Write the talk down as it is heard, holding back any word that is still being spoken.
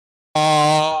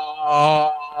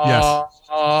Yes.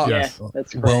 Yeah,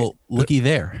 that's great. Well, looky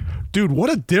there. Dude, what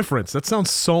a difference. That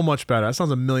sounds so much better. That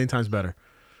sounds a million times better.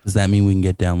 Does that mean we can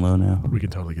get down low now? We can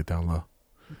totally get down low.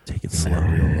 Take it slow.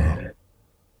 Real low.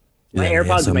 My Yeah,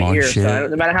 AirPods in my ASMR ear, shit. so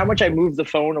no matter how much I move the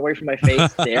phone away from my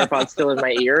face, the AirPod's still in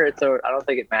my ear. So I don't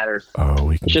think it matters. Oh,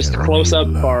 we can It's just get close up,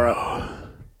 real low. far up.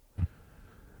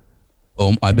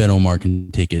 Oh, I bet Omar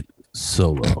can take it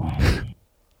so low.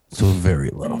 So very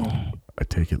low. I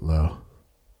take it low.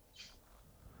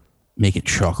 Make it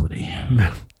chocolatey.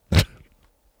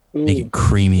 Ooh, Make it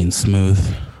creamy and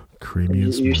smooth. Creamy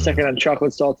and you're smooth. sucking on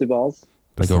chocolate salty balls.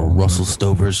 Like a Russell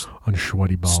Stover's on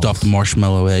sweaty balls. stuffed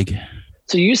marshmallow egg.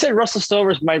 So you said Russell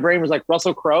Stover's. My brain was like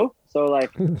Russell Crowe. So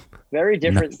like very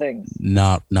different things.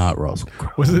 Not Russell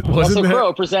Crowe. Wasn't Russell that?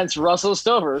 Crowe presents Russell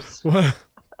Stover's. What?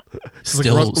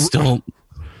 Still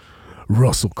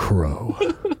Russell Crowe.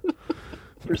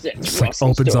 Presents Just like Russell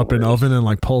opens up an Stover's. oven and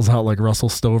like pulls out like Russell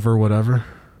Stover, whatever.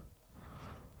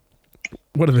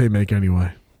 What do they make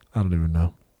anyway? I don't even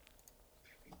know.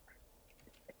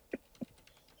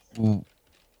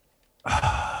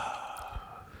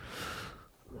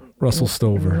 Russell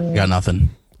Stover. got nothing.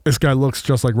 This guy looks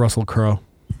just like Russell Crowe.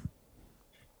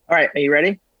 All right, are you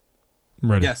ready?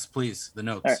 I'm ready. Yes, please. The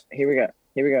notes. All right, here we go.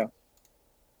 Here we go.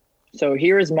 So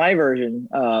here is my version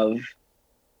of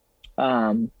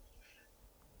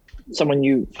someone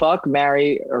you fuck,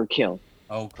 marry, or kill.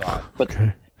 Oh God.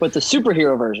 Okay. But the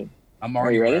superhero version. I'm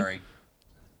already ready? wary.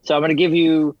 So I'm going to give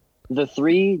you the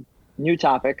 3 new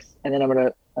topics, and then I'm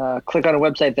going to click on a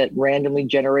website that randomly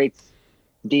generates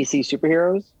DC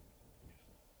superheroes.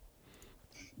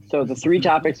 So the 3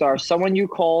 topics are someone you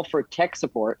call for tech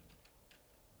support,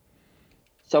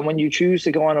 someone you choose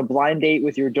to go on a blind date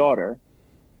with your daughter,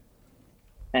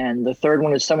 and the third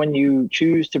one is someone you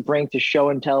choose to bring to show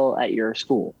and tell at your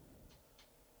school.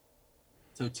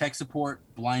 So tech support,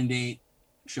 blind date,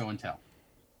 show and tell.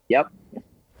 Yep.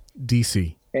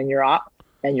 DC. And your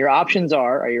options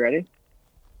are you ready?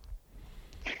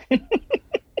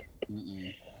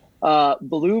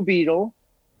 Blue Beetle,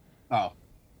 Oh,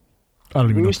 I don't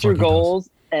even Booster know. What Gold,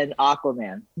 and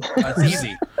Aquaman. that's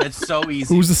easy. That's so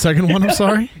easy. Who's the second one? I'm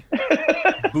sorry.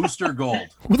 Booster Gold?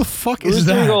 Who the fuck is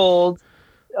Booster that? Gold.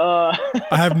 I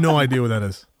have no idea what that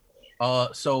is.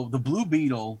 So the Blue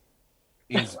Beetle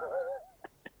is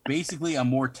basically a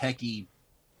more techie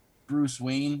Bruce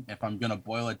Wayne, if I'm gonna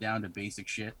boil it down to basic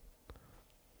shit.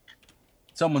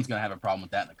 Someone's gonna have a problem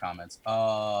with that in the comments.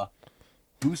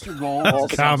 Booster Gold is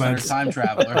a Comments. time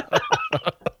traveler.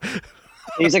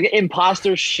 He's like an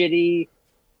imposter, shitty,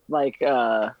 like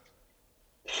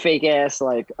fake ass.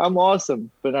 Like I'm awesome,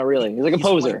 but not really. He's like a He's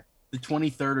poser. like the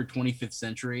 23rd or 25th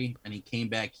century, and he came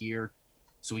back here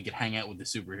so he could hang out with the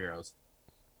superheroes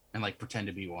and like pretend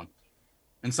to be one.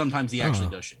 And sometimes he actually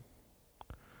does shit.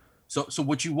 So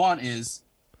what you want is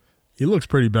He looks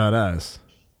pretty badass.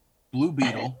 Blue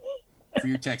Beetle for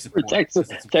your tech support. tech su-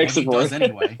 'cause it's tech what he support. does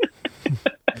anyway.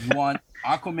 You want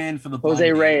Aquaman for the blind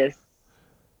Jose date. Reyes.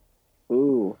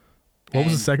 Ooh. What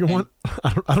was the second one?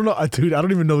 I don't know, dude. I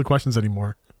don't even know the questions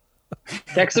anymore.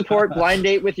 Tech support, blind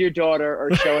date with your daughter,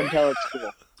 or show and tell at school.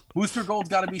 Booster Gold's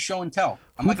got to be show and tell.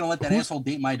 I'm not gonna let that asshole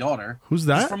date my daughter. Who's He's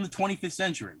that? from the 25th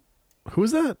century.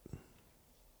 Who's that?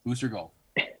 Booster Gold.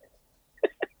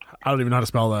 I don't even know how to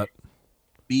spell that.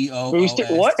 Booster-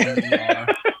 what?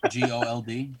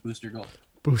 BOOSTERGOLD. Booster Gold.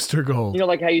 Booster Gold. You know,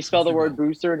 like how you spell the word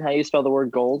booster and how you spell the word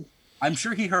gold. I'm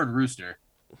sure he heard Rooster.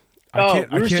 I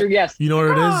Rooster, yes. You know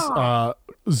what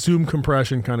it is? Zoom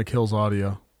compression kind of kills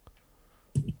audio.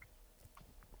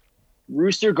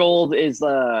 Rooster Gold is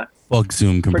Fuck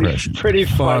Zoom compression. pretty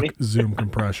funny. Fuck Zoom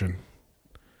compression.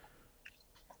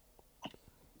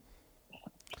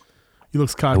 He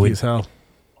looks cocky as hell.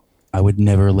 I would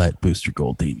never let Booster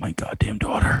Gold date my goddamn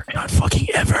daughter. Not fucking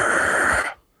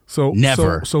ever. So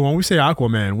Never. So when we say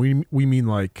Aquaman, we mean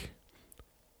like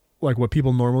what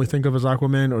people normally think of as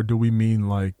Aquaman, or do we mean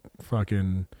like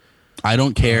fucking I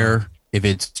don't care if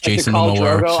it's Jason Khal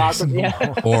Momoa Drogo Jason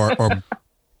Aquaman. Yeah. or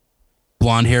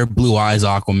blonde hair, blue eyes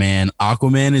Aquaman.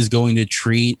 Aquaman is going to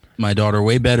treat my daughter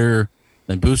way better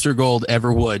than Booster Gold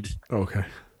ever would okay?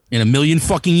 in a million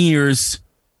fucking years.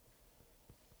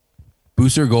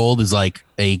 Booster Gold is like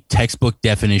a textbook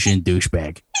definition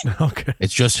douchebag. Okay.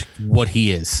 It's just what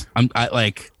he is.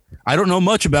 I don't know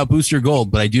much about Booster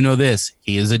Gold, but I do know this: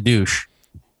 he is a douche.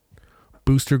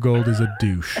 Booster Gold is a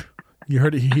douche. You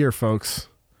heard it here, folks.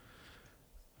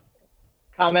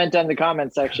 Comment on the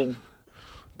comment section.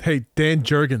 Hey, Dan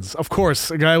Jurgens. Of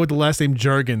course, a guy with the last name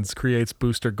Jurgens creates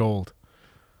Booster Gold.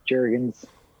 Jurgens.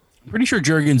 I'm pretty sure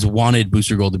Jurgens wanted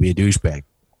Booster Gold to be a douchebag.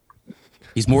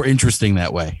 He's more interesting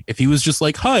that way. If he was just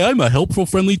like, "Hi, I'm a helpful,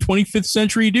 friendly 25th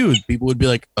century dude," people would be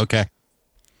like, "Okay."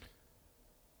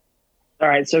 All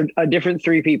right, so a different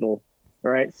three people.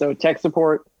 All right, so tech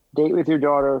support, date with your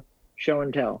daughter, show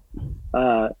and tell.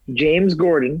 James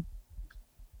Gordon.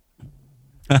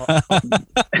 Are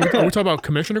we talking about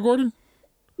Commissioner Gordon?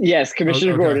 Yes,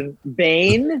 Commissioner Okay. Gordon.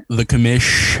 Bane. The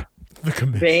commish. The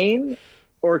commission. Bane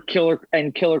or Killer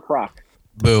Croc.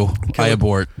 Boo. I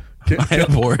abort. I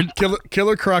abort.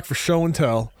 Killer Croc for show and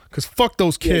tell. Because fuck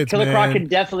those kids, Killer man. Croc can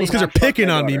definitely. Those kids are not fuck picking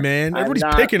my on me, daughter. man. I'm Everybody's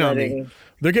not picking on me. letting-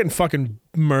 They're getting fucking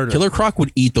murdered. Killer Croc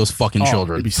would eat those fucking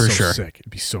children It'd be for so sure. sick. It'd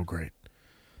be so great.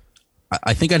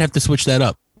 I think I'd have to switch that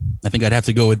up. I think I'd have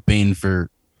to go with Bane for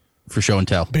show and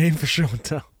tell. Bane for show and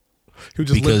tell. He would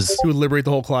just Because- he would liberate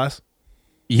the whole class.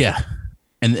 Yeah.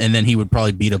 And then he would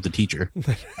probably beat up the teacher.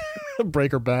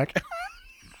 Break her back.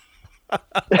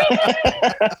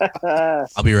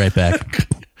 I'll be right back.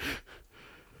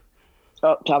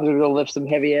 Oh, Tom's gonna go lift some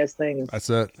heavy ass things. That's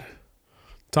it.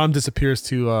 Tom disappears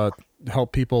to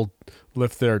help people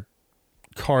lift their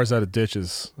cars out of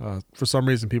ditches. For some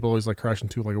reason, people always like crash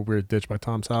into like a weird ditch by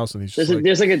Tom's house, and he's just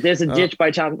There's a ditch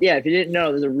by Tom. Yeah, if you didn't know,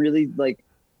 there's a really like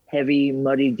heavy,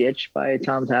 muddy ditch by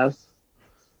Tom's house.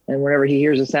 And whenever he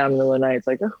hears a sound in the middle of the night, it's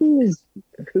like, oh, who? He's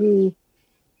like,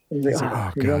 He's like, oh,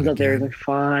 oh, he God, runs up there. He's again. like,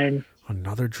 fine.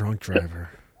 another drunk driver.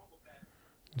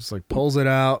 Just like pulls it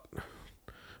out,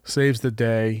 saves the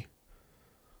day,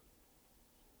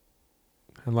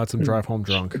 and lets him drive home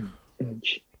drunk.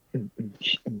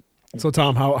 So,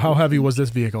 Tom, how heavy was this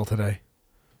vehicle today?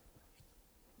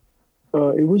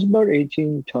 It was about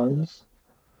 18 tons.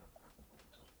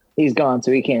 He's gone,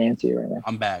 so he can't answer you right now.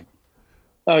 I'm back.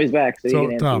 Oh, he's back, so he So,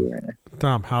 can answer Tom, you right now.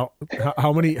 Tom,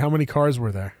 how many cars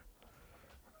were there?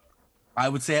 I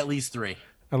would say at least 3.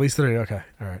 At least 3. Okay,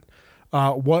 all right.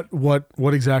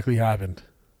 What exactly happened?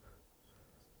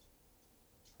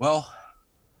 Well,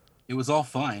 it was all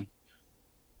fine.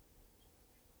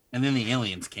 And then the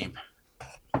aliens came.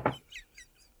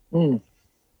 Mm.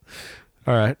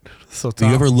 All right. So, Have Tom,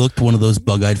 you ever looked one of those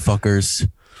bug-eyed fuckers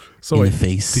so in wait, the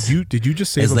face did you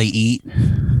just say as they eat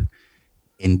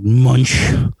and munch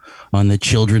on the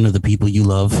children of the people you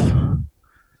love?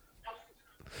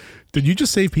 Did you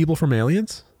just save people from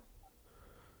aliens?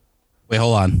 Wait,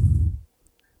 hold on.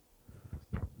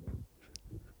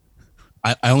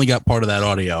 I only got part of that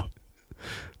audio.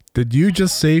 Did you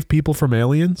just save people from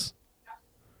aliens?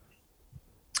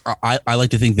 I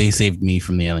like to think they saved me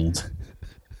from the aliens.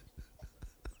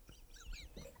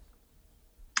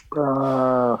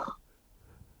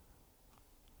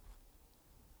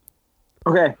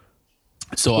 Okay,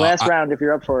 So last round if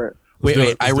you're up for it. wait. I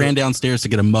Let's do ran it. downstairs to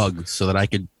get a mug so that I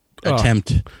could Oh.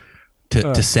 attempt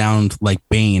to sound like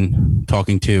Bane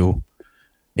talking to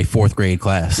a 4th grade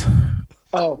class.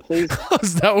 Oh, please.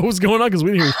 Is that what was going on? Because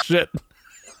we didn't hear shit.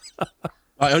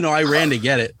 Oh no, I ran to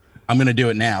get it. I'm gonna do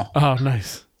it now. Oh,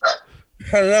 nice.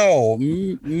 Hello,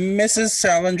 Mrs.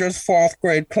 Salinger's 4th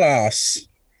grade class.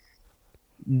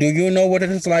 Do you know what it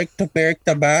is like to break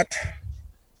the bat?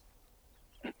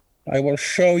 I will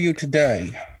show you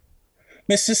today.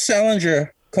 Mrs.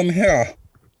 Salinger, come here.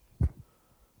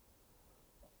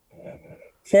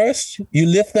 First, you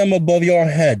lift them above your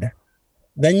head.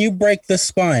 Then you break the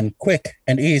spine, quick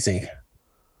and easy.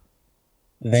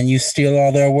 Then you steal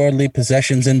all their worldly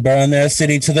possessions and burn their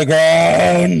city to the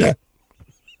ground.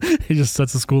 He just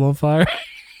sets the school on fire.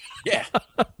 Yeah.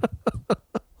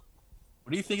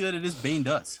 What do you think that it is Bane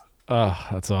does? Oh,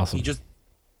 that's awesome. He just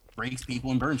breaks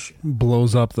people and burns shit.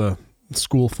 Blows up the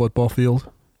school football field.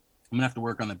 I'm gonna have to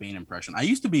work on the Bane impression. I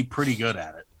used to be pretty good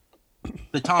at it.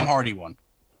 The Tom Hardy one.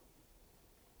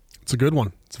 It's a good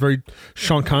one. It's a very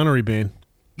Sean Connery Bane.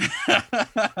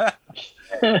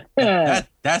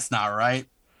 That's not right.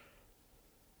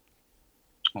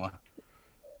 Hold on.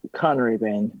 Connery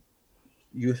Bane.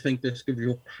 You think this gives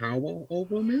you power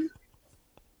over me?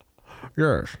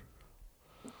 Yes.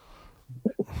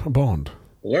 Bond.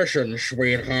 Listen,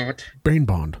 sweetheart. Bane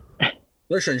Bond.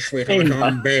 Listen, sweetheart. Bane.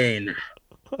 I'm Bane.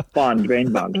 Bond,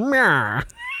 Bane Bond. Meow.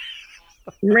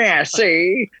 Yeah,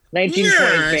 see?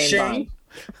 1920s Bane see? Bond.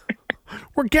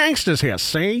 We're gangsters here,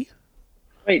 see?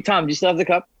 Wait, Tom, do you still have the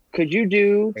cup? Could you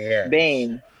do Yes.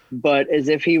 Bane, but as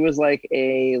if he was like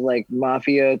a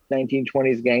mafia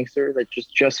 1920s gangster that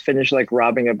just finished like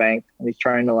robbing a bank and he's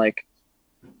trying to like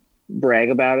brag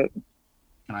about it?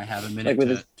 Can I have a minute Like with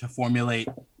his- to formulate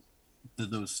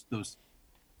those?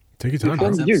 Take your time.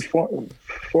 Concepts. man. Dude,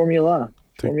 formula.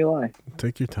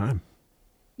 Take your time.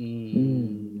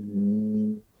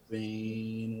 Mm.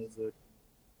 Bane is a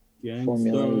gangster.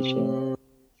 Formulation.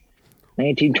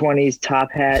 1920s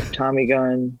top hat, Tommy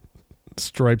gun.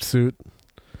 Striped suit.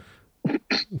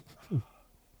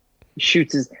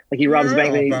 Shoots his he robs a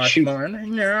bank and he shoots.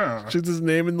 Yeah. Shoots his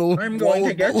name in the I'm going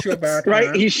to get you, Batman.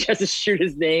 Right, he has to shoot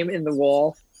his name in the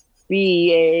wall.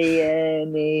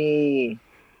 Bane.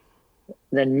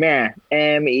 Then meh.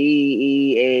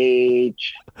 Meeh.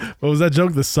 What was that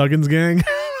joke? The Suggins gang?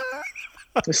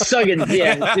 The Suggins,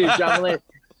 yeah, dude, John Mulaney.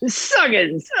 The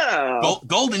Suggins. Oh.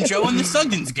 Golden Joe and the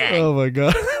Suggins gang. Oh my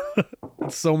god.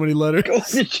 So many letters.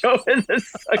 Golden Joe and the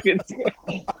Suggins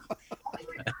gang.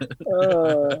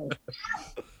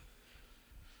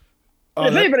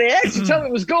 If anybody asks you, tell me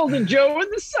it was Golden Joe and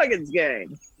the Suggins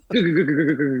gang.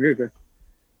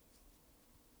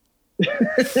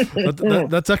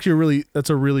 That's actually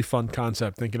a really fun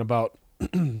concept. Thinking about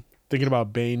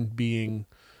Bane being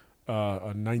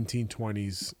a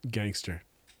 1920s gangster.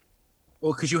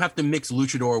 Well, because you have to mix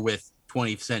luchador with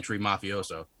 20th century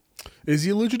mafioso. Is he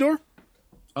a luchador?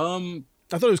 I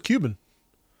thought he was Cuban.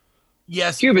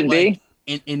 Yes, Cuban, like,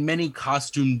 in many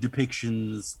costume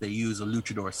depictions, they use a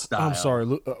luchador style. I'm sorry.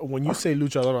 When you say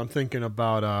luchador, I'm thinking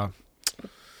about.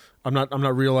 I'm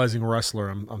not realizing wrestler.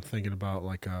 I'm thinking about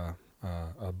like a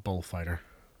bullfighter.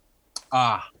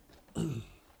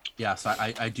 Yes,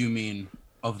 I do mean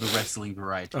of the wrestling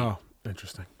variety. Oh,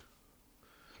 interesting.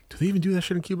 Do they even do that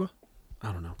shit in Cuba?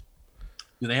 I don't know.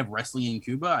 Do they have wrestling in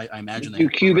Cuba? I imagine they Do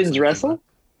have Cubans wrestle?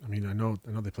 I mean, I know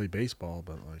they play baseball,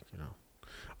 but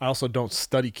I also don't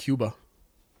study Cuba.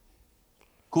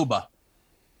 Cuba.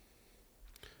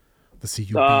 The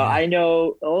CUBA. I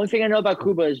know. The only thing I know about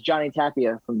Cuba is Johnny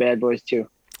Tapia from Bad Boys 2.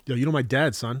 Yo, you know my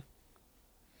dad, son.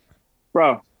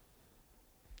 Bro.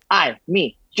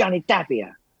 Me, Johnny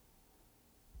Tapia.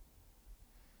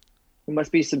 It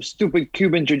must be some stupid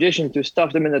Cuban tradition to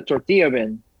stuff them in the tortilla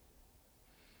bin.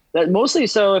 That mostly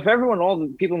so. If all the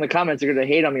people in the comments are going to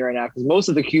hate on me right now, because most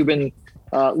of the Cuban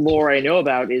lore I know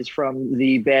about is from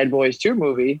the Bad Boys 2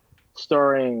 movie,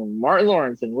 starring Martin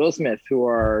Lawrence and Will Smith, who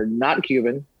are not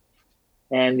Cuban,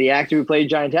 and the actor who played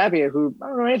Johnny Tapia, who I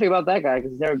don't know anything about that guy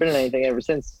because he's never been in anything ever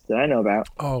since that I know about.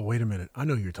 Oh, wait a minute. I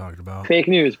know who you're talking about. Fake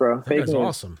news, bro. That Fake guy's news.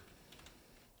 awesome.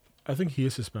 I think he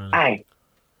is Hispanic.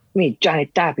 Me, Johnny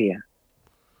Tapia.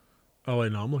 Oh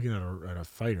wait, no, I'm looking at a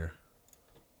fighter.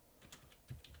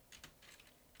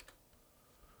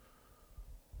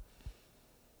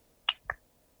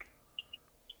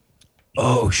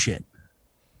 Oh shit.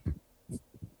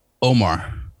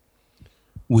 Omar,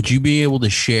 would you be able to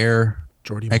share?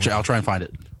 Jordy. Actually, Moya. I'll try and find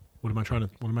it. What am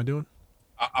I doing?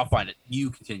 I'll find it.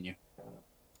 You continue.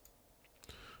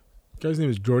 The guy's name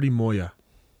is Jordi Moya.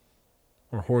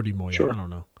 Or Jordi Moya. Sure. I don't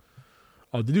know.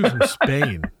 Oh, the dude's from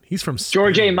Spain. He's from Spain.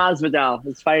 George A. Masvidal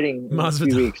is fighing in a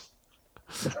few weeks.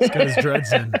 He's got his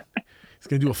dreads in. He's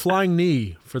going to do a flying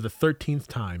knee for the 13th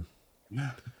time.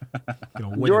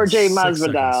 George A.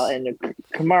 Masvidal and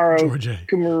George A.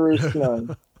 Kamaru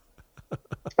Usman.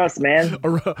 Us, man.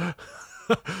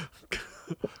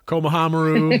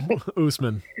 Konohamaru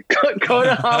Usman.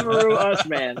 Konohamaru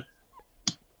Usman.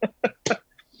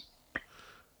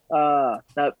 Now,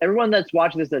 everyone that's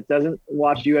watching this that doesn't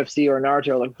watch UFC or Naruto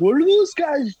are like, what are those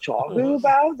guys talking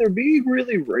about? They're being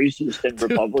really racist and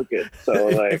Republican. So,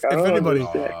 like,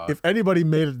 if anybody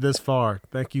made it this far,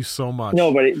 thank you so much.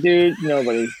 Nobody, dude,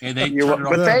 nobody. Hey,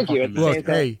 but thank you. Look,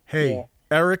 hey, yeah.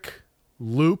 Eric,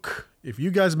 Luke, if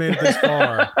you guys made it this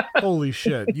far, holy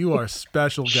shit, you are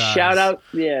special guys. Shout out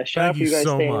for you guys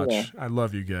so much. There. I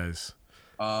love you guys.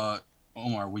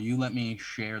 Omar, will you let me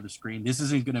share the screen? This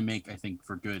isn't going to make, I think,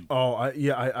 for good. Oh, I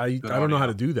don't know how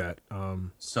to do that.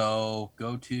 So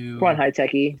go to. Come on, high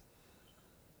techie.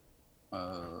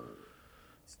 Go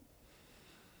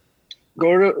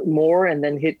to more and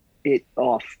then hit it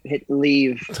off. Hit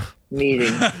leave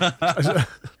meeting.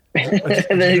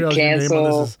 And then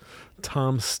cancel. This is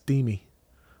Tom Steamy.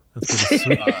 That's pretty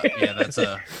sweet. Yeah, that's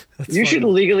a. You should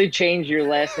legally change your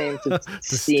last name to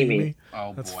Steamy.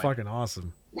 Oh, that's boy. fucking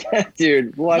awesome.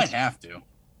 Dude, what? You might have to.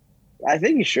 I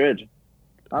think you should.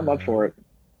 I'm up for it.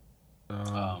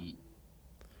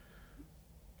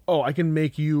 Oh, I can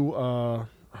make you.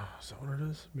 Is that what it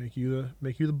is? Make you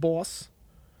the boss.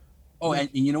 Oh, and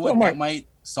you know what? That might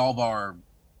solve our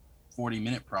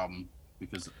 40-minute problem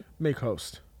because. Make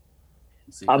host.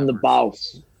 I'm the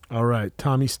boss. All right,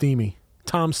 Tom Steamy.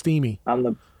 I'm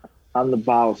the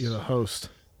boss. You're the host.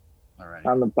 All right.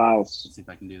 I'm the boss. Let's see if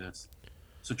I can do this.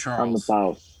 So Charles, I'm the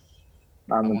boss.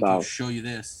 I want to show you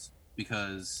this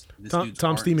because this dude's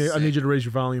Tom Steamy. sick. I need you to raise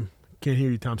your volume. Can't hear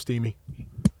you, Tom Steamy.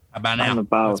 How about now? I'm the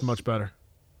boss. That's much better.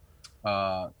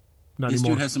 Not Not this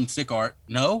anymore. dude has some sick art.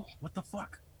 No? What the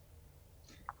fuck?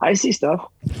 I see stuff.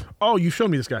 Oh, you showed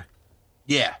me this guy.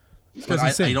 Yeah. This But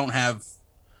guy's insane. I don't have.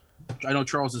 I know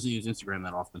Charles doesn't use Instagram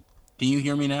that often. Can you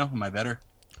hear me now? Am I better?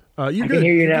 You're I good. can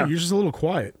hear you You're now. good. You're just a little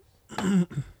quiet. Why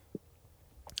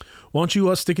don't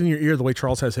you stick it in your ear the way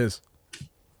Charles has his?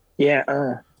 Yeah.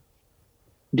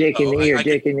 Dick in the ear.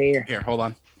 Dick in the ear. Here, hold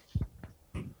on.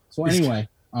 So anyway,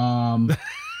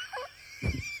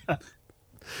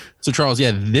 so Charles,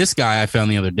 yeah, this guy I found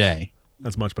the other day.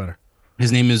 That's much better.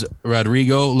 His name is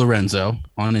Rodrigo Lorenzo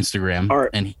on Instagram,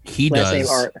 Art. and he Last name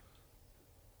does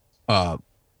Art.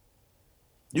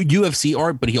 UFC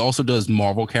art, but he also does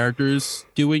Marvel characters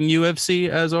doing UFC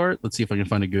as art. Let's see if I can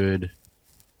find a good.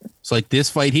 So like this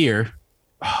fight here.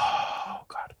 Oh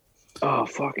God. Oh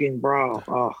fucking bro.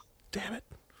 Oh. Damn it.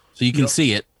 So you can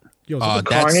see it. Yo, is, that the-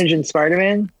 That's- Carnage and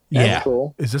Spider-Man. That's Yeah.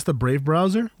 cool. is this the Brave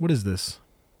browser? What is this?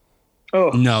 Oh.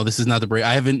 No, this is not the Brave.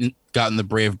 I haven't gotten the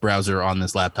Brave browser on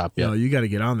this laptop yet. Yo, you got to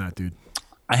get on that, dude.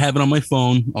 I have it on my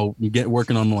phone. I'll get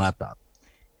working on the laptop.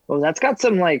 Well, that's got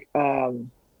some like got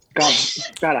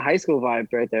a high school vibe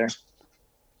right there.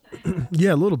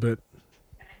 Yeah, a little bit.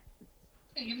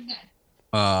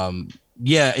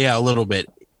 Yeah, a little bit.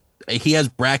 He has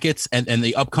brackets, and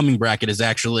the upcoming bracket is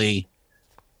actually,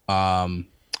 God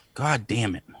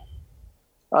damn it,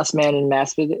 Us Man and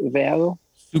Masvidal.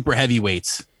 super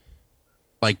heavyweights,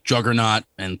 like Juggernaut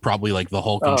and probably like the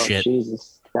Hulk and Oh shit.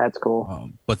 Jesus, that's cool.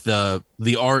 But the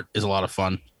art is a lot of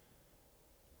fun.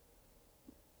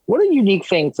 What a unique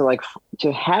thing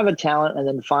to have a talent and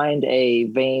then find a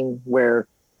vein where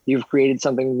you've created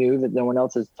something new that no one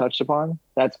else has touched upon.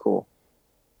 That's cool.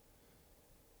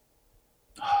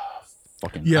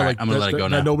 Fucking Yeah, all right, like I'm gonna let it go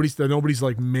now. that nobody's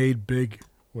like made big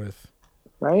with.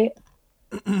 Right?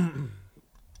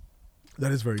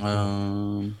 That is very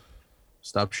cool.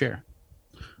 Stop share.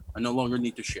 I no longer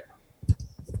need to share.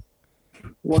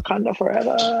 Wakanda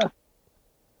forever.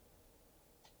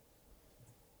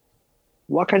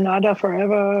 Wakanda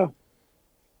forever.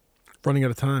 Running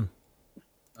out of time.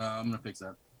 I'm gonna fix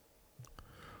that.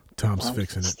 Tom's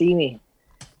fixing it. Steamy.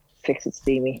 Fix it,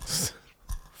 Steamy.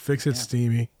 Fix it,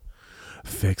 Steamy.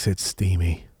 Fix it,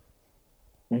 Steamy.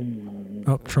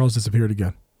 Oh, Charles disappeared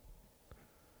again.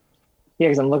 Yeah,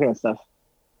 because I'm looking at stuff.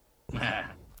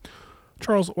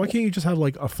 Charles, why can't you just have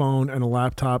like a phone and a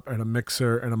laptop and a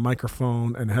mixer and a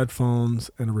microphone and headphones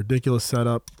and a ridiculous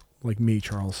setup like me,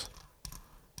 Charles?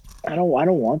 I don't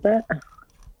want that.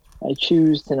 I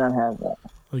choose to not have that.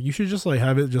 Like you should just like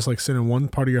have it just like sit in one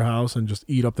part of your house and just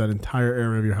eat up that entire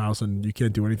area of your house, and you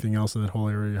can't do anything else in that whole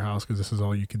area of your house because this is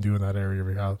all you can do in that area of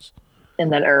your house. In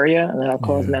that area, and that'll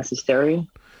cause mass hysteria.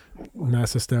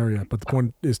 Mass hysteria, but the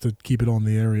point is to keep it on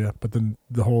the area, but then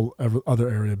the whole other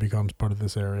area becomes part of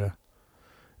this area.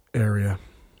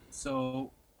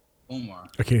 So, Omar.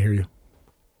 I can't hear you.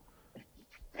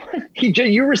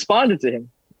 You responded to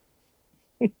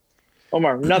him.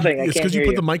 Omar, nothing. I It's can't because you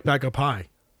hear put the mic back up high,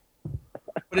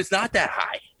 But it's not that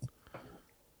high.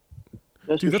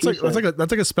 That's dude. what That's she like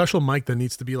said. a special mic that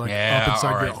needs to be like Yeah, up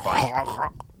inside all right,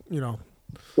 you know.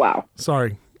 Wow.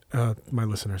 Sorry, my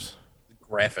listeners.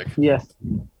 Graphic. Yes.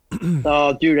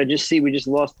 Oh, dude, we just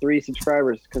lost 3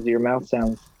 subscribers because of your mouth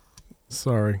sounds.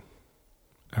 Sorry,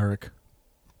 Eric.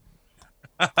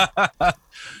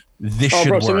 This Oh, should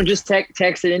bro, work. someone just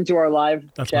texted into our live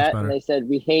That's chat much better. and they said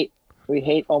we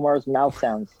hate Omar's mouth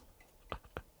sounds.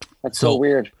 That's so So-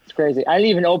 weird. It's crazy. I didn't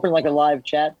even open like a live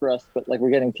chat for us, but like we're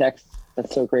getting texts.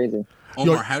 That's so crazy.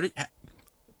 Omar,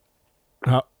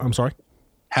 Yo- I'm sorry.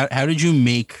 how did you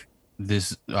make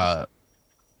this? So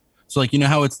like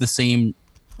how it's the same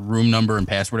room number and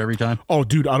password every time. Oh,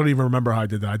 dude, I don't even remember how I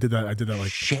did that. I did that like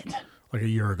Shit. a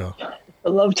year ago. I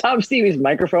love Tom Stevie's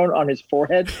microphone on his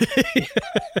forehead.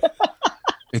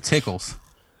 It tickles.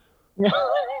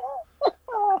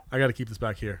 I got to keep this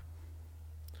back here.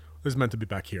 This is meant to be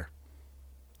back here.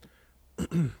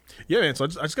 Yeah, man. So I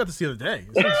just got this the other day.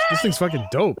 This thing's fucking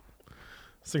dope.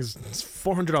 This thing's it's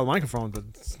 $400 microphone, but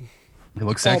it's It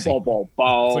looks sexy. like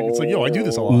yo, I do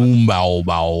this a lot. Bow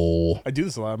bow. I do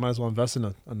this a lot. I might as well invest in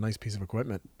a nice piece of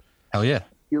equipment. Hell yeah.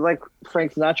 You like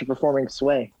Frank Sinatra performing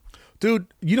Sway. Dude,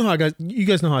 you know how you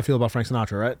guys know how I feel about Frank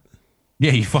Sinatra, right?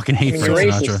 Yeah, you fucking hate He's Frank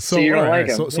racist. Sinatra. So you don't all like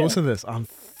him. So Yeah. listen to this. On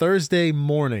Thursday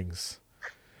mornings,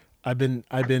 I've been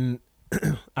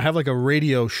I have like a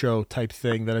radio show type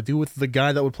thing that I do with the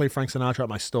guy that would play Frank Sinatra at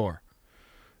my store.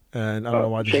 And I don't know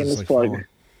why this is shameless like plug. falling.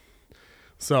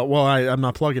 So, well, I'm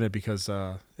not plugging it because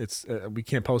it's we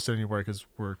can't post it anywhere because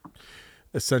we're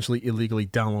essentially illegally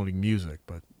downloading music.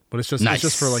 But it's just Nice. it's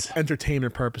just for like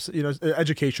entertainment purposes,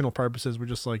 educational purposes. We're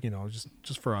just like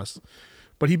just for us.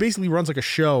 But he basically runs like a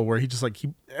show where he just like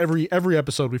every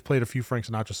episode we've played a few Frank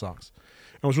Sinatra songs.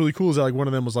 And what's really cool is that like one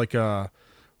of them was like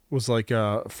Frank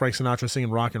Sinatra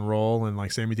singing rock and roll and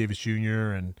like Sammy Davis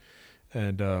Jr.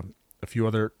 and a few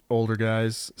other older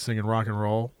guys singing rock and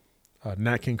roll.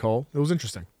 Nat King Cole. It was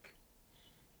interesting.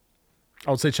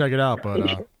 I would say check it out,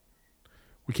 but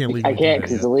we can't leave. I can't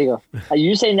because it's illegal.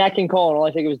 You say Nat King Cole, and all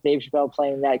I think it was Dave Chappelle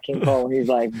playing Nat King Cole, and he's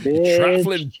like, "Bitch,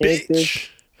 Trifling take this, bitch."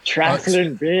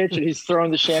 trifling bitch," and he's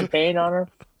throwing the champagne on her.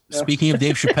 Speaking of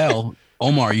Dave Chappelle,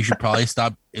 Omar, you should probably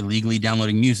stop illegally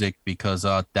downloading music because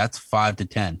that's 5 to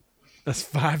 10. That's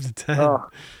 5 to 10. Oh,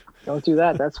 don't do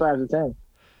that. That's 5 to 10.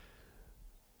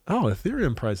 Oh,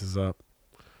 Ethereum price is up.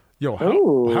 Yo,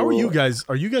 Ooh. how are you guys?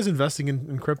 Are you guys investing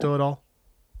in crypto at all?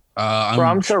 Bro,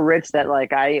 I'm so rich that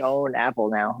like I own Apple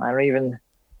now. I don't even.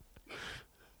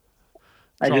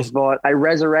 I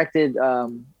resurrected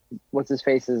what's his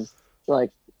face's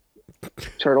like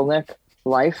turtleneck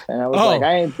life, and I was like,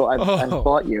 I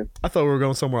bought you. I thought we were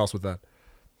going somewhere else with that.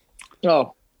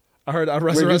 Oh, I heard I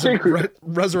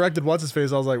resurrected what's his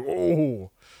face. I was like, oh,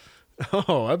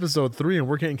 episode 3, and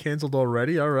we're getting canceled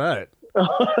already. All right,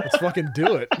 let's fucking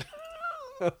do it.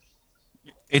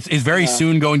 It's very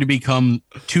soon going to become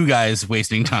 2 guys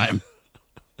wasting time.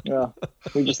 Yeah,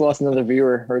 we just lost another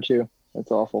viewer or 2.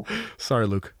 That's awful. Sorry,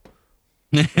 Luke.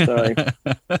 Sorry.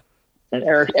 And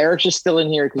Eric's just still in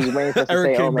here because he's waiting for us to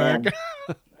Eric say, "Oh came man." back.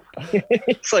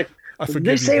 It's like, I did forgive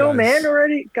they you say "Oh guys. man"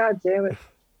 already? God damn it!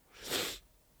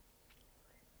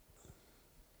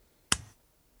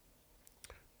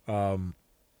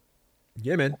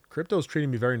 Yeah, man, crypto's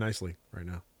treating me very nicely right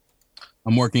now.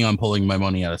 I'm working on pulling my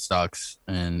money out of stocks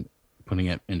and putting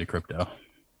it into crypto.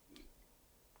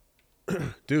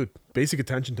 Dude, basic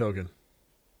attention token.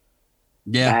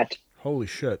 Yeah. Holy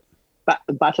shit.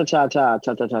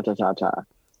 Ba-ta-ta-ta-ta-ta-ta-ta-ta.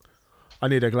 I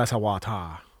need a glass of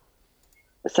water.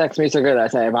 Sex me so good, I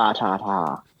say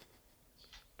ba-ta-ta.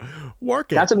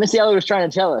 Work it. That's what Missy Elliott was trying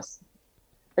to tell us.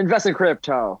 Invest in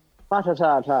crypto.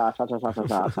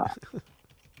 Ba-ta-ta-ta-ta-ta-ta-ta-ta.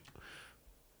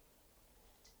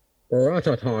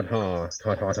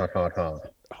 Ra-ta-ta-ta-ta-ta-ta-ta.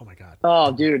 Oh my god.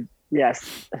 Oh, dude,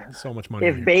 yes. So much money.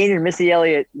 If Bane and Missy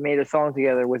Elliott made a song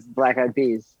together with Black Eyed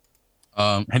Peas.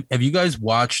 Have you guys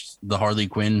watched the Harley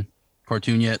Quinn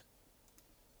cartoon yet?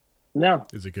 No.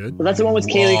 Is it good? Well, that's the one with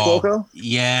Kaylee Cuoco?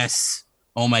 Yes.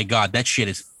 Oh my god, that shit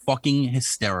is fucking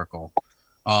hysterical.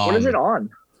 What is it on?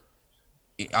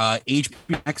 HBO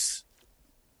Max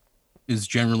is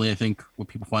generally, I think, what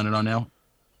people find it on now.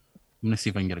 I'm gonna see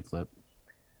if I can get a clip.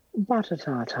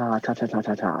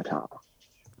 Ba-ta-ta-ta-ta-ta-ta-ta-ta.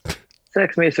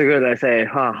 Sex me so good, I say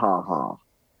ha ha ha.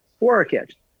 Work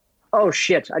it. Oh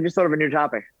shit! I just thought of a new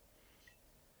topic.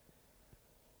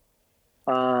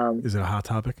 Is it a hot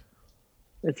topic?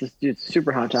 It's a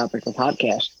super hot topic of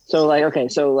podcast. So like, okay,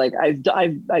 so like I've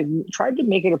tried to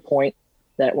make it a point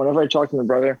that whenever I talk to my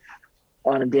brother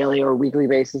on a daily or weekly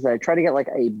basis, that I try to get like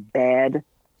a bad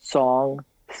song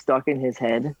stuck in his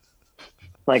head,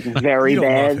 like very You don't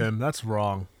bad. love him. That's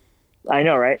wrong. I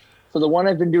know, right? So the one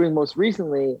I've been doing most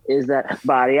recently is that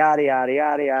body yada yada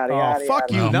yada yada Oh, yada.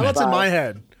 fuck you. Oh, now man. that's in my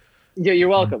head. Yeah, you're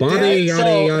welcome. Body, So-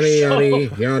 yada, yada, so- yada,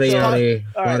 yada, yada,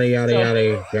 all right, yada, so-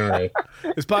 yada, yada.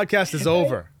 This podcast is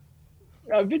over.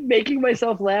 I've been making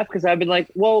myself laugh because I've been like,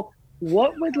 well,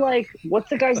 what's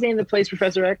the guy's name that plays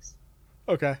Professor X?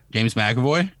 Okay. James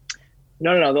McAvoy?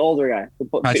 No, the older guy,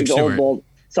 Patrick the Stewart. old bald.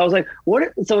 So I was like,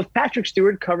 what? So if Patrick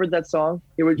Stewart covered that song,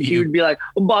 he would be like,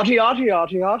 body yati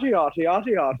yati yati yati yati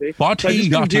yati. Yachty, So I've just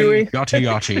been yachty, doing- yachty,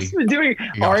 yachty. Just been doing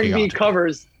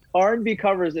Yachty, R&B yachty.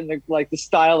 covers in the like the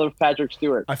style of Patrick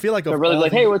Stewart. I feel like So of, really all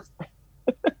like, the, hey, what's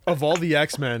of all the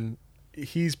X-Men,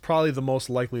 he's probably the most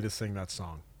likely to sing that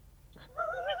song.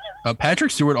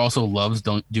 Patrick Stewart also loves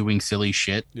doing silly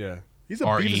shit. Yeah. He's a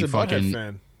R.E. Beavis and fucking- Butthead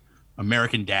fan.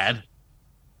 American Dad.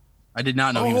 I did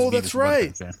not know he was a Oh, Beavis that's and Butthead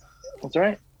right. fan. that's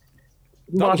right?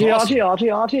 That was Yati awesome. yati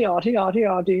yati yati yati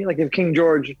yati. Like if King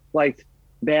George liked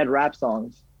bad rap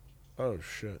songs. Oh,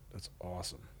 shit. That's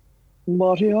awesome.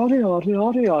 Yati yati yati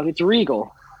yati yati. It's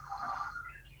Regal.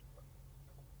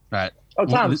 Right. Oh,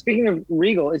 Tom, Well, speaking of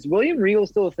Regal, is William Regal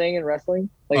still a thing in wrestling?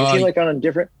 Like, is he like on a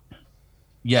different?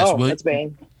 Yes. Oh, that's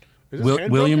Bane. Is his Will-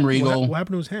 hand William broken? Regal- What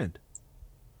happened to his hand?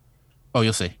 Oh,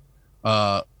 you'll see.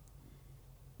 To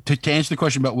answer the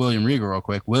question about William Regal real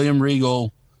quick, William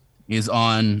Regal is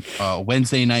on a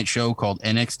Wednesday night show called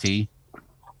NXT.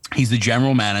 He's the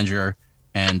general manager,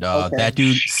 and Okay. that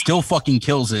dude still fucking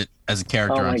kills it as a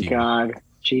character Oh on my TV. God,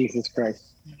 Jesus Christ!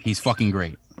 He's fucking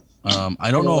great. I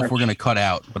don't know if we're gonna cut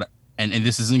out, but and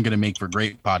this isn't gonna make for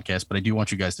great podcast, but I do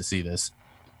want you guys to see this.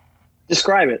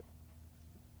 Describe it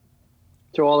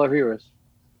to all our viewers.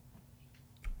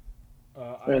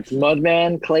 It's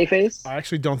Mudman Clayface. I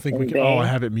actually don't think we And can. Oh, I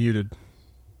Bane. have it muted.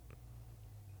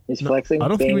 He's No, flexing. I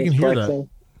don't think Bane we can is hear that. flexing.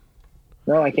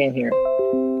 No, I can't hear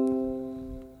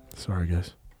it. Sorry,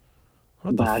 guys.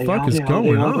 What the fuck is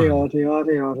going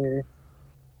on?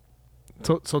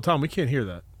 So Tom, we can't hear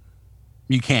that.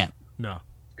 You can't. No.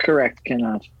 Correct,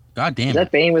 cannot. God damn Is it.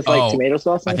 that Bane with like tomato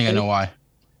sauce? I think I know why.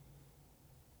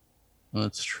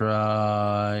 Let's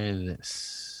try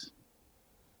this.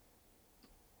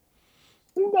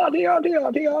 How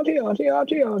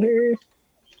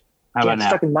about now?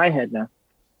 Stuck in my head now.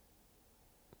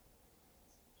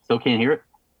 Still can't hear it?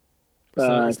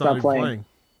 It's not even playing.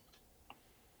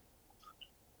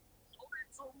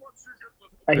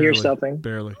 I hear something.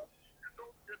 Barely.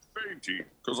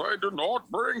 Because I did not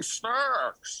bring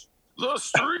snacks. The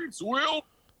streets will.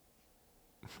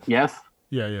 Yes?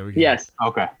 Yeah, we can. Yes.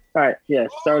 Okay. All right. Yes.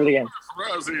 Start it again.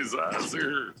 Razzie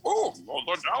Zazzy. Oh,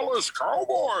 the Dallas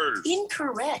Cowboys.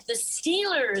 Incorrect. The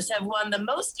Steelers have won the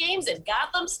most games at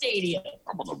Gotham Stadium.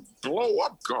 I'm going to blow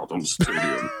up Gotham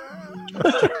Stadium.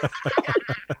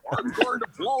 I'm going to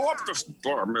blow up this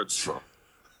bar mitzvah.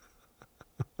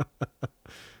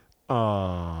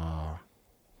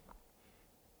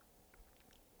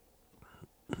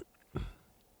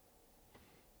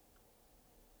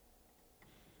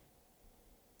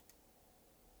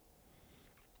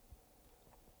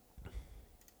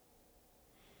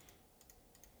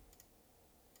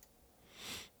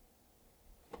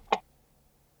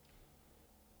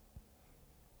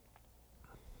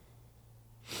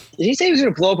 Did he say he was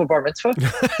going to blow up a bar mitzvah?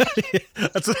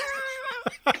 That's Is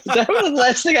that what the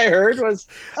last thing I heard was?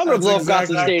 I'm going to blow up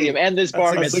Gotham Stadium and this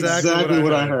bar that's mitzvah. exactly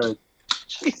what I heard.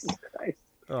 Jesus Christ.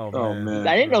 Oh man.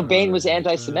 I didn't know Bane was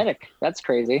anti-Semitic. That's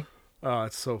crazy. Oh,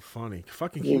 it's so funny.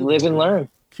 Fucking You Cubans, live and man. learn.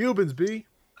 Cubans, B.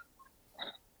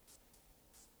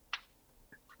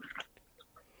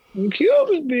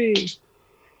 Cuban B.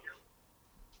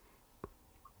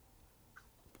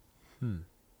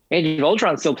 Age of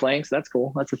Ultron's still playing, so that's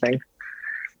cool. That's a thing.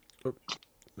 No,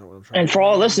 what I'm trying And to- for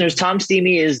all listeners, Tom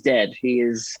Steamy is dead. He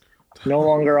is no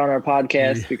longer on our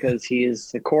podcast because he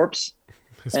is a corpse.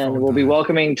 His And phone we'll be died.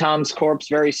 welcoming Tom's corpse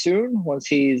very soon once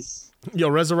he's. Yo,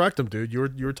 resurrect him, dude. You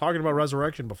were talking about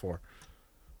resurrection before.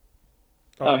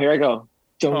 Oh, here I go.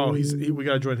 Oh, we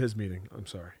gotta join his meeting. I'm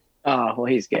sorry. Oh, well,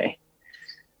 he's gay.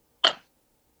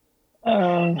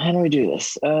 How do we do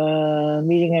this?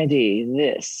 Meeting ID.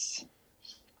 This.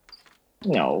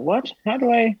 No, what? How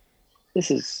do I? This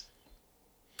is.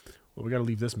 Well, we gotta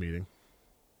leave this meeting.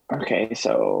 Okay,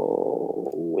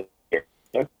 so.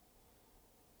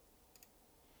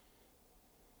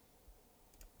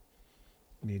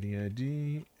 Meeting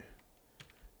ID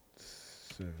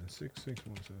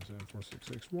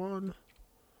 76617746661.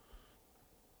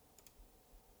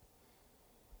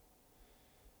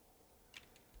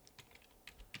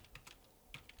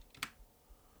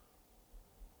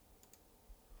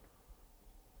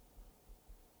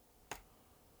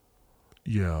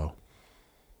 Yo.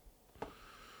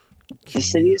 The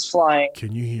city is flying.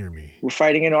 Can you hear me? We're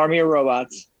fighting an army of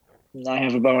robots. And I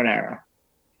have a bow and arrow.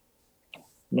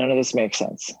 None of this makes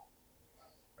sense.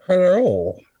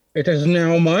 Hello. It is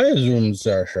now my Zoom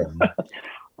session.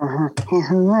 All right,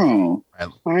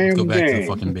 let's go back to the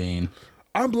fucking Bane.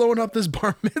 I'm blowing up this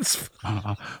bar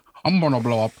mitzvah. I'm going to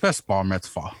blow up this bar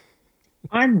mitzvah.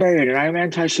 I'm Bane and I'm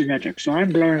anti-Semitic, so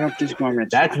I'm blowing up this bar mitzvah.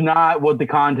 That's not what the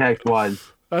context was.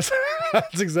 That's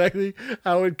exactly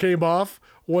how it came off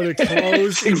when it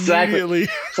closed Exactly. immediately.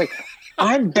 It's like,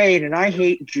 I'm Bane and I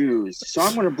hate Jews, so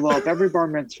I'm going to blow up every bar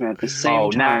mitzvah at the same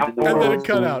time. And then it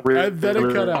cut out. And then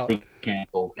it cut out.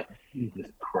 Canceled. Jesus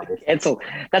Christ.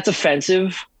 That's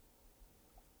offensive.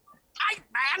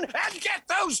 Man, and get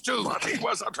those two. But he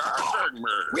was attacking me.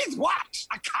 With what?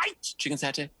 A kite? Chicken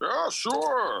satay? Yeah,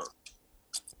 sure.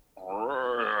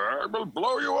 I will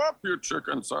blow you up, you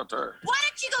chicken satay. Why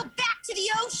don't you go back to the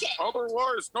ocean?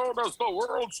 Otherwise known as the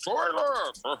world's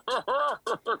toilet.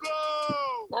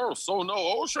 Oh, so no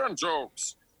ocean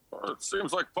jokes. It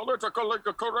seems like politically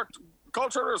correct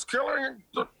culture is killing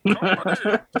the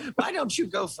company. Why don't you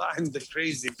go find the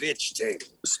crazy bitch table?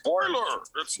 Spoiler,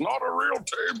 it's not a real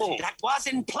table. That was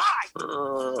implied. You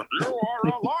are a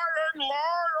lying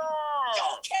liar.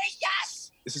 Okay,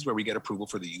 yes. This is where we get approval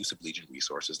for the use of Legion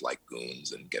resources like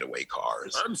goons and getaway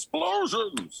cars.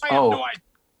 Explosions.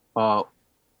 For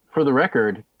the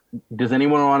record, does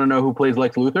anyone want to know who plays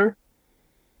Lex Luthor?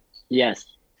 Yes.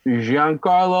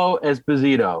 Giancarlo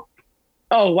Esposito.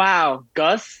 Oh, wow.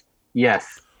 Gus?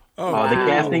 Yes. Oh, The wow.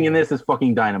 casting in this is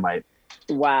fucking dynamite.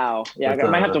 Wow. Yeah, With, I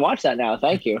might have to watch that now.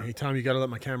 Thank you. Hey, Tom, you got to let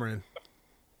my camera in.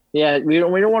 Yeah, we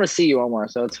don't want to see you, Omar,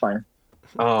 so it's fine.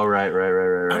 Oh, right.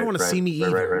 I don't wanna see me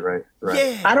either. Right.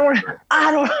 Yeah.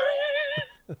 I don't.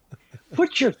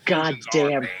 Put your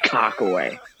goddamn cock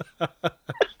away.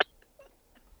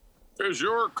 It Is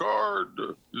your card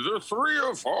the 3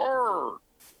 of hearts?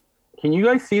 Can you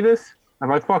guys see this?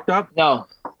 Have I fucked up? No,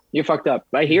 you fucked up.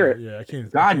 I hear it. Yeah, I can't.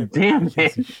 God damn I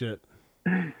can't see it. shit.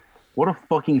 What a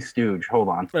fucking stooge. Hold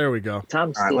on. There we go.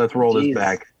 Tom. All right, let's roll this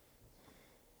back.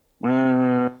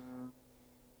 A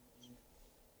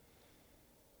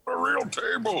real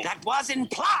table. That was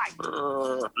implied. You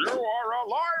are a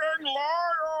lying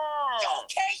liar.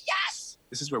 Okay, yes.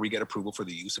 This is where we get approval for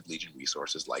the use of Legion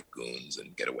resources like goons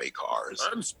and getaway cars.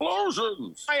 And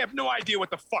explosions. I have no idea what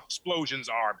the fuck explosions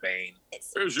are, Bane.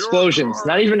 Is your Explosions, card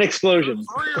not even explosions.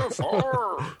 the 3 of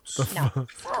hearts? No.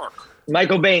 Fuck.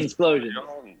 Michael Bain explosion.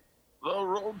 Young. The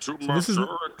road to So this is.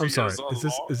 maturity I'm sorry.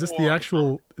 Is this the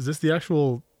actual? Is this the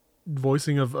actual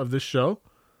voicing of this show?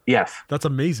 Yes. That's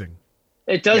amazing.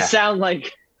 It does Yeah. sound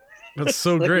like That's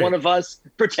so like great. one of us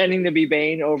pretending to be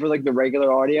Bane over like the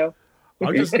regular audio.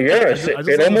 I'm just, Yes, I just it love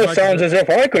the almost fact sounds that as if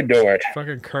I could do it.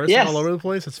 fucking cursing Yes. all over the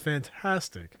place. It's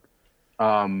fantastic.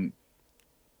 I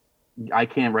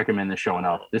can't recommend this show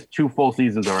enough. There's 2 full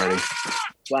seasons already.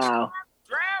 Wow.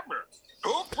 Grab it.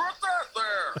 Who put that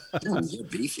there? Your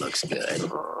beef looks good.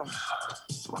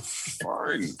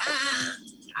 Fine.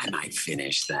 I might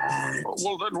finish that.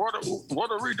 Well, then what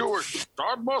are we doing?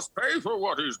 God must pay for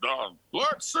what he's done.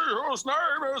 Let's see whose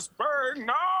name is paying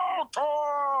now,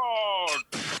 Todd.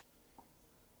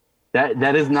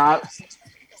 That is not.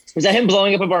 Is that him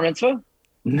blowing up a bar mitzvah?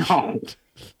 No.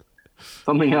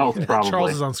 Something else, probably.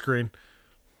 Charles is on screen.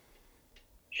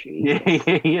 Jeez.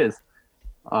 Yeah, he is.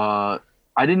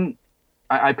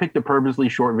 I picked a purposely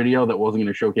short video that wasn't going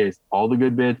to showcase all the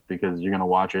good bits because you're going to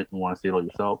watch it and want to see it all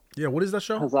yourself. Yeah, what is that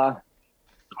show? Huzzah.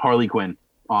 Harley Quinn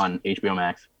on HBO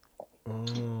Max.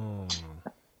 Oh,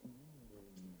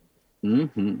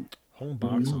 Mm-hmm. home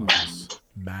box office.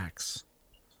 Max.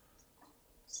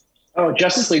 Oh,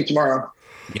 Justice League tomorrow.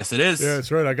 Yes, it is. Yeah,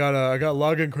 that's right. I got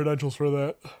login credentials for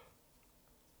that.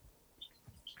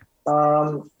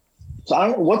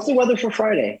 So what's the weather for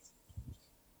Friday?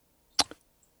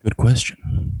 Good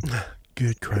question.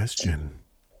 Good question.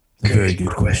 Very good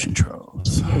question,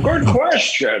 Charles. Good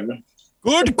question.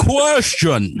 Good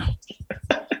question.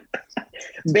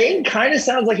 Bane kind of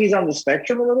sounds like he's on the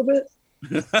spectrum a little bit.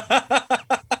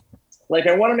 Like,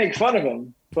 I want to make fun of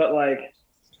him, but like,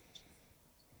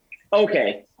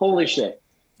 okay, holy shit.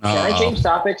 Can I change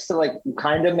topics to like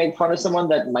kind of make fun of someone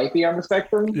that might be on the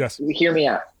spectrum? Yes. Hear me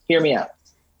out.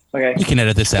 Okay. You can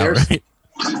edit this out, There's- right?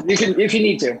 You can if you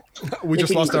need to. We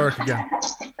just lost Eric again.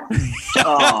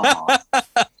 Aw.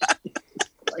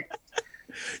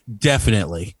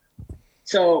 Definitely.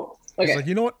 So He's okay, like,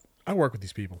 you know what? I work with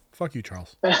these people. Fuck you,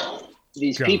 Charles.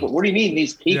 these Go. people. What do you mean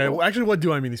these people? Yeah, well, actually, what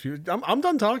do I mean? These people. I'm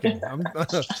done talking.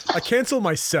 I cancel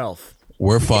myself.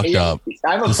 We're fucked up.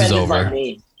 I'm This is offended by over.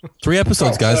 me. 3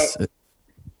 episodes, Oh,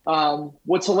 guys.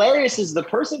 What's hilarious is the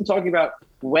person talking about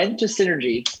went to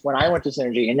Synergy when I went to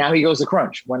Synergy, and now he goes to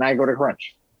Crunch when I go to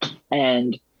Crunch.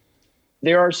 And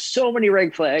there are so many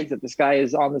red flags that this guy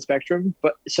is on the spectrum,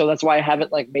 but so that's why I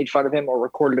haven't like made fun of him or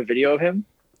recorded a video of him.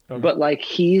 Okay. But like,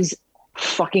 he's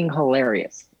fucking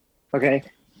hilarious. Okay,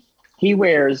 he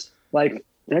wears like.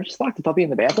 Did I just lock the puppy in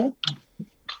the bathroom?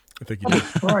 I think you did.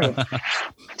 Where are you?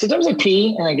 Sometimes I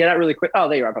pee and I get out really quick. Oh,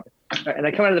 there you are, puppy. And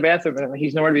I come out of the bathroom and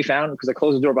he's nowhere to be found because I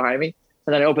close the door behind me.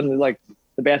 And then I open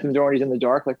the bathroom door and he's in the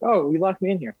dark. Like, oh, you locked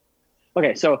me in here.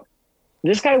 Okay, so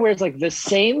this guy wears like the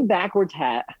same backwards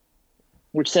hat,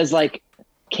 which says like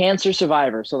cancer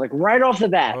survivor. So like right off the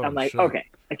bat, Oh, I'm like, shit. okay,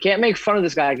 I can't make fun of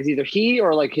this guy because either he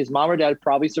or like his mom or dad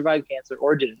probably survived cancer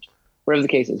or didn't. Whatever the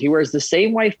case is, he wears the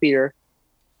same wife beater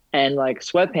and like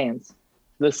sweatpants,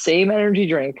 the same energy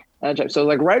drink. So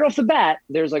like right off the bat,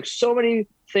 there's like so many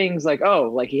things like,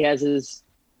 oh, like he has his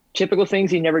typical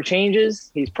things he never changes.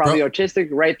 He's probably autistic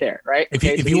right there, right? If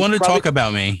Okay, you, so if you he's wanted to probably- talk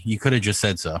about me, you could have just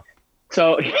said so.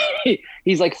 So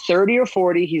he's like 30 or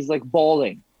 40. He's like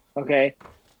balding. Okay.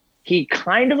 He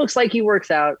kind of looks like he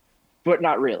works out, but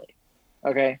not really.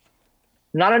 Okay.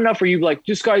 Not enough for you like,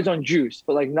 this guy's on juice,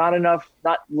 but like not enough,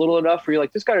 not little enough for you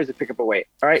like, this guy doesn't pick up a weight.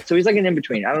 All right. So he's like an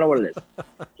in-between. I don't know what it is.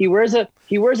 He wears a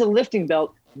lifting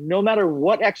belt no matter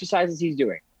what exercises he's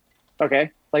doing.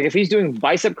 Okay. Like if he's doing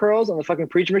bicep curls on the fucking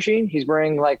preacher machine, he's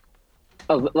wearing like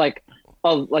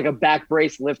a back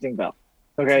brace lifting belt.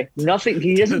 Okay. Nothing.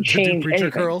 He doesn't To do change preacher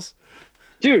anything. curls.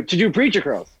 Dude, to do preacher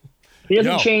curls. He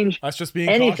doesn't Yo, change That's just being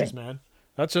anything. cautious, man.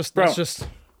 That's just. Bro. That's just.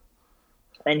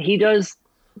 And he does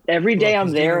every day Look, I'm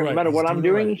he's doing there, it no right. matter He's what I'm doing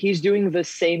it doing, right. he's doing the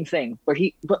same thing. But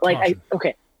Caution.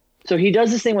 okay. So he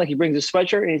does this thing like he brings a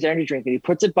sweatshirt and his energy drink and he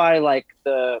puts it by like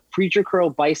the preacher curl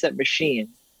bicep machine.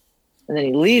 And then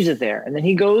he leaves it there. And then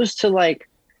he goes to like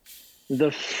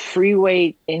the free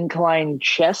weight incline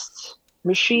chest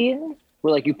machine.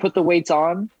 where like you put the weights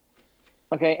on,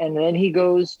 okay, and then he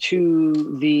goes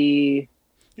to the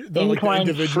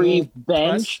incline free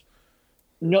bench.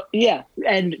 No, yeah,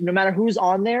 and no matter who's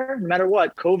on there, no matter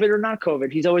what, COVID or not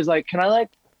COVID, he's always like, "Can I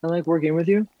working with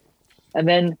you?" And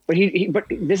then, but but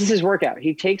this is his workout.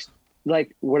 He takes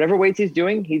like whatever weights he's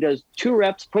doing, he does 2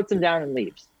 reps, puts them down, and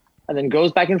leaves, and then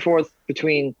goes back and forth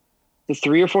between the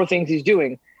 3 or 4 things he's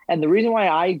doing. And the reason why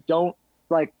I don't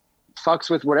like fucks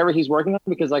with whatever he's working on,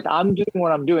 because like I'm doing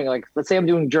what I'm doing. Like let's say I'm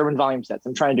doing German volume sets.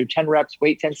 I'm trying to do 10 reps,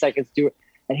 wait 10 seconds, do it.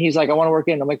 And he's like, I want to work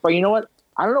in. I'm like, bro, you know what?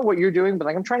 I don't know what you're doing, but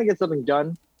like I'm trying to get something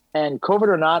done. And COVID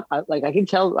or not, I can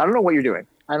tell. I don't know what you're doing.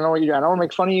 I don't know what you're doing. I don't want to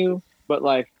make fun of you, but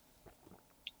like,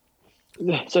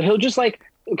 so he'll just like,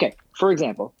 okay, for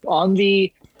example, on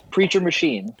the preacher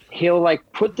machine, he'll like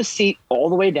put the seat all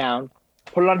the way down,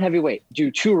 put it on heavy weight, do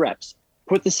 2 reps,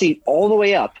 put the seat all the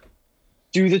way up,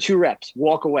 do the 2 reps,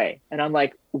 walk away. And I'm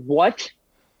like, what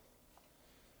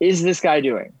is this guy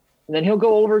doing? And then he'll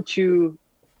go over to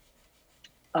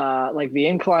like the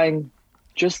incline,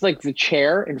 just like the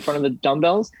chair in front of the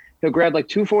dumbbells. He'll grab like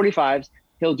 2 45s.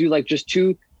 He'll do like just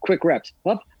 2 quick reps,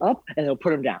 up, and he'll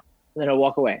put them down. And then he'll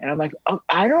walk away. And I'm like, oh,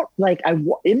 I don't like,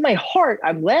 in my heart,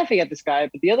 I'm laughing at this guy,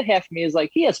 but the other half of me is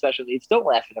like, he has special needs. Don't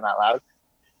laugh at him out loud.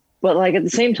 But like at the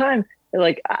same time,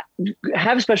 like I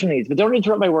have special needs, but don't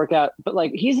interrupt my workout. But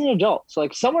like, he's an adult. So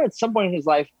like someone at some point in his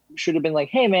life should have been like,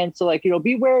 hey man, so like,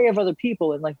 be wary of other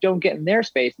people and like, don't get in their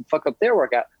space and fuck up their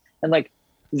workout. And like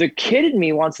the kid in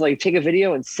me wants to like take a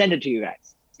video and send it to you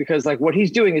guys, because like what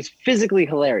he's doing is physically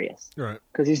hilarious. Right.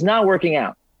 Because he's not working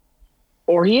out.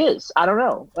 Or he is. I don't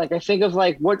know. Like I think of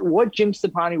like what Jim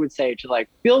Stepani would say to like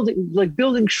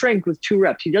building strength with 2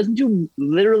 reps. He doesn't do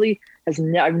literally I've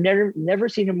never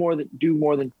seen him do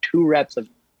more than 2 reps of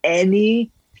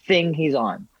anything he's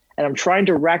on. And I'm trying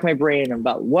to rack my brain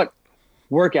about what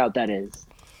workout that is.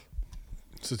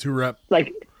 It's a 2 rep.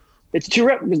 Like it's 2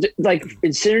 reps like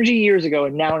in Synergy years ago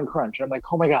and now in Crunch. And I'm like,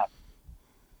 oh my God.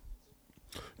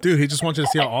 Dude, he just wants you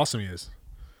to see how awesome he is.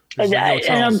 And, like,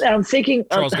 I'm thinking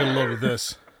Charles get a load of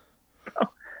this.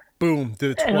 Boom,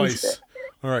 did it twice.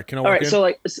 All right, can I walk all right, in? so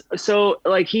like so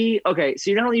you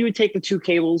know how you would take the 2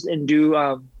 cables and do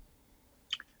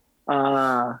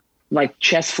like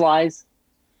chest flies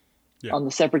on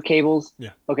the separate cables?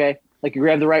 Yeah. Okay. Like you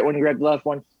grab the right one, you grab the left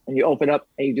one, and you open up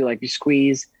and you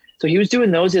squeeze. So he was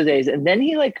doing those the other days, and then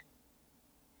he like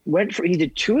he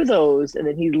did 2 of those, and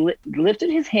then he lifted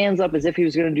his hands up as if he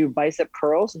was going to do bicep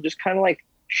curls and just kind of like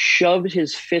shoved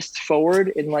his fist forward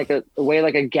in like a way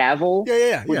like a gavel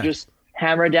would just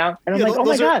hammer down. And I'm like, oh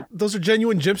my God. Those are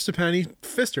genuine Jim Stepani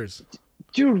fisters.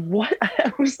 Dude, what?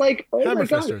 I was like, oh hammer my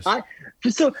God.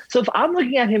 fisters. So if I'm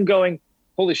looking at him going,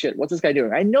 holy shit, what's this guy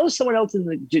doing? I know someone else in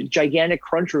the gigantic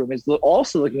crunch room is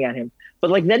also looking at him, but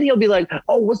like then he'll be like,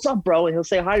 oh, what's up, bro? And he'll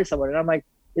say hi to someone. And I'm like,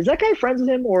 is that guy friends with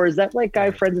him? Or is that like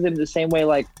guy friends with him the same way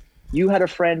like you had a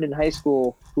friend in high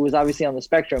school who was obviously on the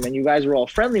spectrum and you guys were all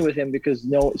friendly with him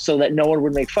so that no one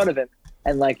would make fun of him.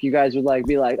 And like, you guys would like,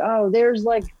 be like, oh, there's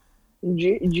like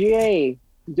Jay,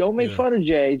 don't make fun of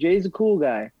Jay. Jay's a cool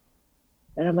guy.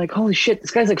 And I'm like, holy shit,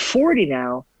 this guy's like 40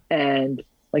 now. And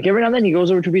like every now and then he goes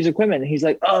over to a piece of equipment and he's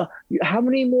like, how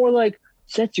many more like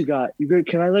sets you got? You good?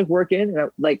 Can I like work in?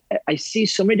 And I see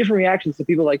so many different reactions to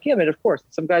people like, yeah, man, of course.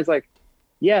 Some guys like,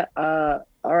 yeah, all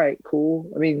right,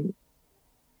 cool. I mean,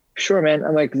 sure, man.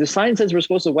 I'm like, the sign says we're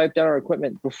supposed to wipe down our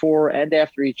equipment before and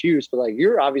after each use, but like,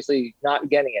 you're obviously not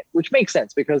getting it, which makes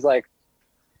sense because like,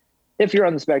 if you're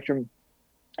on the spectrum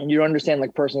and you don't understand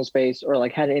like personal space or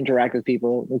like how to interact with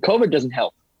people, COVID doesn't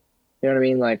help. You know what I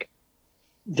mean? Like,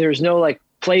 there's no like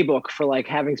playbook for like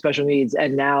having special needs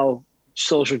and now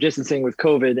social distancing with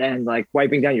COVID and like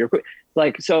wiping down your equipment.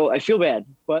 Like, so I feel bad,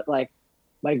 but like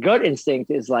my gut instinct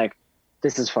is like,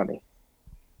 this is funny.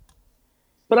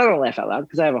 But I don't laugh out loud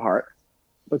because I have a heart.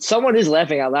 But someone is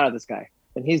laughing out loud at this guy.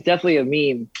 And he's definitely a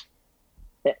meme.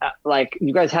 Like,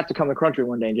 you guys have to come to Crunch Room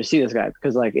one day and just see this guy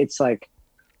because, like, it's like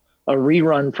a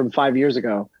rerun from 5 years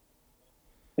ago.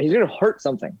 And he's going to hurt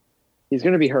something. He's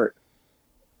going to be hurt.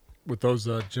 With those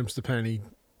Jim Stepani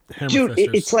hammer Dude,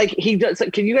 fisters. it's like he does.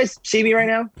 Like, can you guys see me right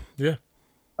now? Yeah.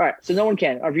 All right. So no one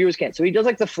can. Our viewers can't. So he does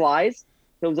like the flies.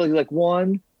 He'll do like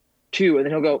 1, 2, and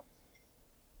then he'll go.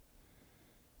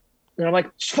 And I'm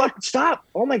like, fuck, stop.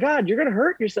 Oh my God, you're going to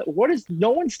hurt yourself. What is, no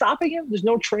one's stopping him? There's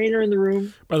no trainer in the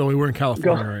room. By the way, we're in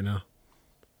California right now.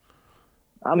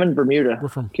 I'm in Bermuda. We're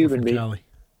from Cuban B. Cali.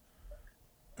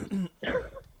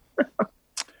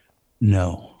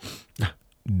 No.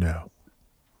 No.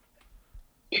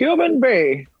 Cuban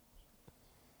B.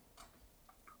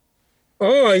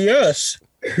 Oh, yes.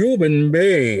 Cuban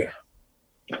B.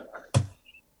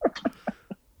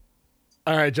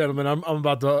 All right, gentlemen, I'm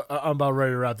about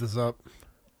ready to wrap this up.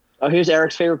 Oh, here's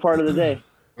Eric's favorite part of the day.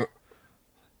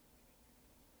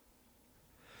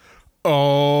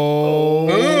 Oh,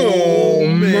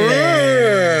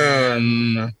 man.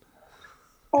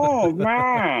 Oh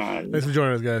man! Thanks for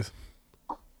joining us, guys.